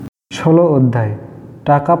16 অধ্যায়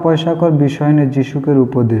টাকা পয়সাকর বিষয় নিয়ে যীশুকের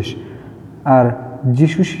উপদেশ। আর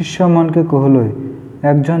যীশু শিষ্য মনকে কহলই,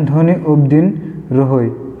 একজন ধনী অবদিন রহই,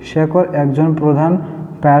 শেকর একজন প্রধান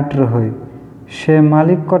প্যাট রহই, সে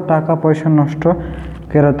মালিককর টাকা পয়সা নষ্ট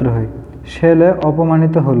কেরত রহই, সেলে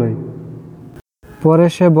অপমানিত হলই। পরে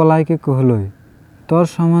সে বলাইকে কহলই, তোর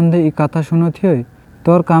সম্বন্ধে ই কথা শুনথিই,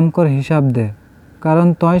 তোর কামকর হিসাব দে, কারণ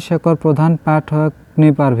তয় শেকর প্রধান প্যাট হয়ে নি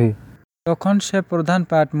পারবি। তখন সে প্রধান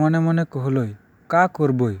প্যাট মনে মনে কহলই, কা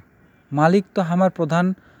করবই, মালিক তো আমার প্রধান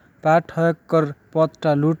প্যাট হয়কর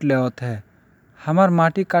পদটা লুট লেওত है, हमार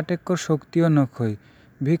माटी काटेकर शक्तिओ नखई,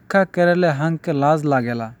 भिक्षा केरले हांके लाज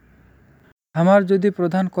लागेला। हमार यदि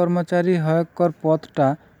प्रधान कर्मचारी हयकर पदटा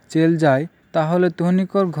चेल जाय, ताहले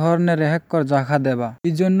तुहनिकर घर ने रेहकर जाखा देबा,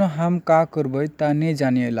 इजन्य हम का करबई ता नी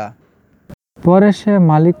जानिएला। परे से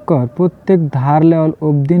मालिककर प्रत्येक धार लेवल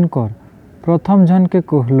अबदिन कर प्रथम जनके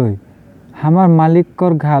कहलई, हमार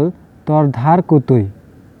मालिककर घाल तोर धार कतई।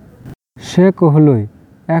 से कहलई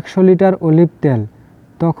 100 लिटार अलिव तेल।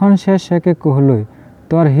 तखन से सेके कहलई,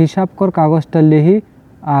 तोर हिसाब कर कागजटा लिही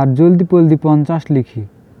और जल्दी पल्दी 50 लिखी।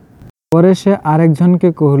 परे से आरेक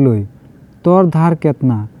जनके कहलई, तोर धार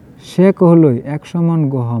केतना? से कहलई 100 मन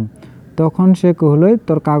गहम। तखन से कहलई,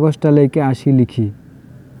 तोर कागजटा लेके 80 लिखी।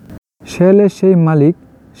 सेले सेई मालिक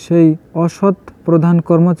सेई असत प्रधान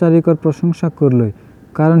कर्मचारीकर प्रशंसा करलई,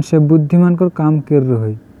 कारण से बुद्धिमानकर काम कर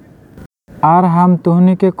रही। আর হাম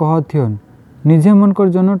তোহনিকে कहथियन, নিজে মনকর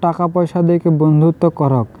জন্য টাকা পয়সা দিয়ে বন্ধুত্ব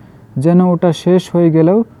করক, যেন ওটা শেষ হয়ে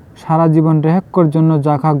গেলেও সারা জীবন রেহকর জন্য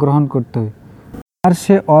জাখা গ্রহণ করতে। আর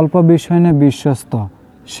সে অল্প বিষয় নিয়ে বিশ্বস্ত,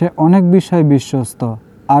 সে অনেক বিষয় বিশ্বস্ত।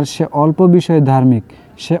 আর সে অল্প বিষয় ধার্মিক,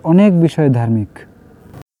 সে অনেক বিষয় ধার্মিক।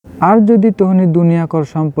 আর যদি তোহনি দুনিয়াকর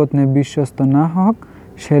সম্পদ নিয়ে বিশ্বস্ত না হক,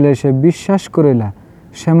 সেলে সে বিশ্বাস করিলা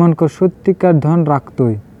সেমনকর সত্যিকার ধন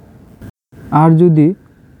রাখতই। আর যদি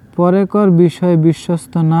পরেকর বিষয়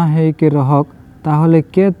বিশ্বস্ত না হইকে রহক, তাহলে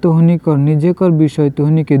কে তোহনিকর নিজেকর বিষয়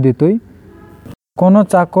তোহনিকে দিতই। কোনো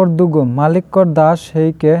চাকর দুগো মালিককর দাস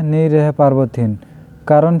হইকে নেই রেহে পারবথিন,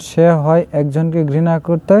 কারণ সে হয় একজনকে ঘৃণা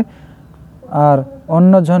করতে আর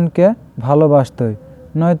অন্যজনকে ভালোবাসতই,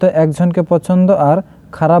 নয়তো একজনকে পছন্দ আর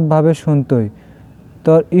খারাপভাবে শুনতই।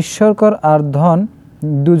 তোর ঈশ্বরকর আর ধন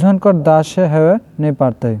দুজনকর দাসে হয়ে নেই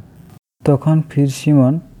পারতই। তখন ফির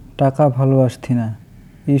সিমন টাকা ভালোবাসতি না,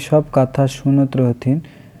 ই সব কথা শুনত রহতিন।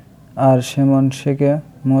 আর সেমন সেকে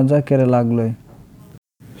মজা কেড়ে লাগলই।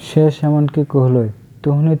 সে সেমনকে কহলই,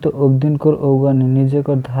 তুহনি তো অবদিন কর অজ্ঞানী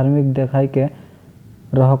নিজেকর ধার্মিক দেখাইকে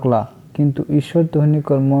রহকলা, কিন্তু ঈশ্বর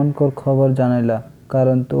তুহনিকর মন কর খবর জানাইলা,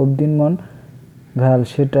 কারণ তো অবদিন মন ঘাল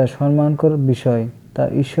সেটা সম্মানকর বিষয়, তা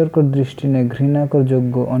ঈশ্বরকর দৃষ্টি নে ঘৃণাকর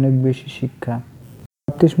যোগ্য অনেক বেশি শিক্ষা।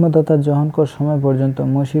 বাপ্তিস্মদাতা জহনকর সময় পর্যন্ত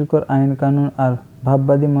মসিরকর আইন কানুন আর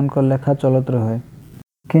ভাববাদী মনকর লেখা চলত রহে,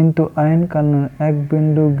 কিন্তু আইন কানুন এক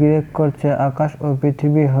বিন্দু গিরেক করছে আকাশ ও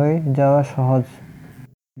পৃথিবী হয়ে যাওয়া সহজ।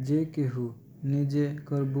 যে কেহু নিজে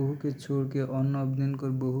কর বহুকে छोड़के অন্য অবদিন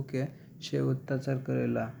কর বহুকে সে অত্যাচার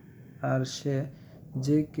করেলা, আর সে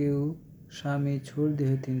যে কেউ স্বামী छोड़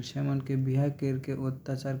দিহেথিন সেমনকে বিহা কেরকে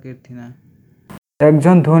অত্যাচার করথিনা।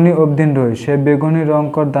 একজন ধনী অবদিন রয়, সে বেগুনি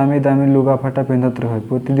রঙকর দামি দামি লুগাফাটা পিন্ধত রয়,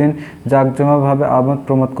 প্রতিদিন জাকজমাভাবে আমোদ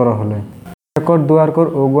প্রমোদ করা হলে। শেকর দুয়ারকর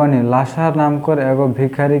অগুয়ানি লাসার নামকর এগো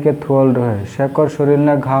ভিখারিকে থুয়াল রহে, শেকর শরীর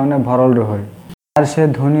নে ঘাও নে ভরল রহে। আর সে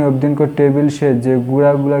ধনী অবদিনকর টেবিল সে যে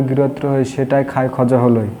গুড়া গুড়া গিরত রহে সেটাই খায় খজা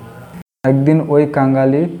হলই। একদিন ওই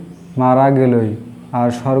কাঙ্গালি মারা গেলই, আর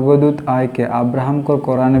স্বর্গদূত আয়কে আব্রাহামকর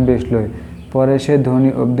কোরআনে বেসলই। পরে সে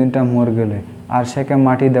ধনী অবদিনটা মর গেলে, আর সেকে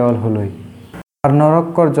মাটি দেওয়াল হলই। আর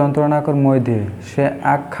নরককর যন্ত্রণাকর মধ্যে সে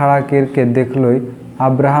এক খাড়া কেরকে দেখলই,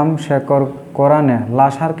 আব্রাহাম শেকর কোরআনে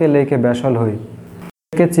লাসারকে লেকে বেসল হই।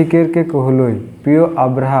 কে চিকেরকে কহলই, প্রিয়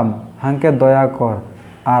আব্রাহাম, হাঁকে দয়া কর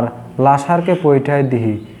আর লাসারকে পৈঠাই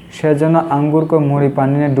দিহি, সে যেন আঙ্গুরকে মুড়ি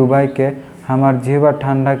পানিনে ডুবাইকে হামার জিহবা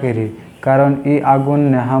ঠান্ডা কেরি, কারণ ই আগুন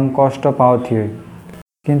নে হাম কষ্ট পাওথিই।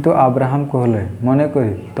 কিন্তু আব্রাহাম কহলে, মনে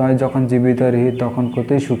করি তয় যখন জীবিত রহি তখন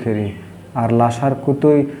কতই সুখে রহি, আর লাসার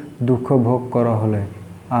কতই দুঃখ ভোগ করা হলে,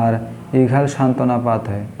 আর ইঘাল সান্ত্বনা পাত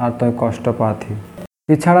হয় আর তয় কষ্ট পাথি।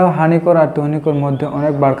 এছাড়াও হানিকর আর তোহনিকর মধ্যে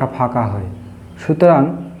অনেক বাড়কা ফাঁকা হয়, সুতরাং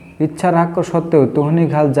ইচ্ছা রাখকর সত্ত্বেও তোহনি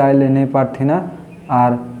ঘাল যাইলে নেই পারথি না,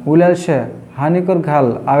 আর উলাল সে হানিকর ঘাল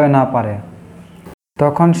আবে না পারে।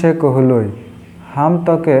 তখন সে কহলই, হাম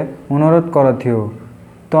তোকে অনুরোধ করথিও,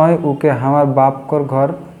 তয় উকে হামার বাপকর ঘর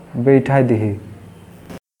বেঠাই দিহি,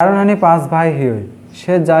 কারণ হানি 5 ভাই হিয়,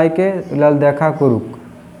 সে যাইকে উলাল দেখা করুক,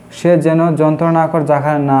 সে যেন যন্ত্রণাকর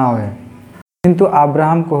জাখা না হয়। কিন্তু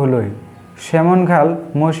আব্রাহাম কহলই, সেমন ঘাল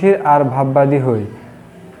মসির আর ভাববাদী হই,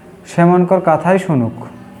 সেমনকর কথাই শুনুক।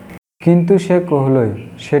 কিন্তু সে কহলই,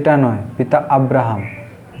 সেটা নয় পিতা আব্রাহাম,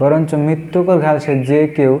 বরঞ্চ মৃত্যুকর ঘাল সে যে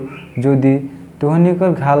কেউ যদি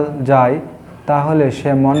তুহনিকর ঘাল যায় তাহলে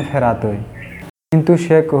সে মন ফেরাতই। কিন্তু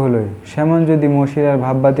সে কহলই, সেমন যদি মসিরার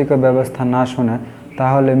ভাববাতিকর ব্যবস্থা না শোনে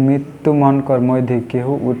তাহলে মৃত্যু মনকর মধ্যে কেহ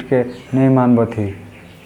উঠকে নেই মানবথি।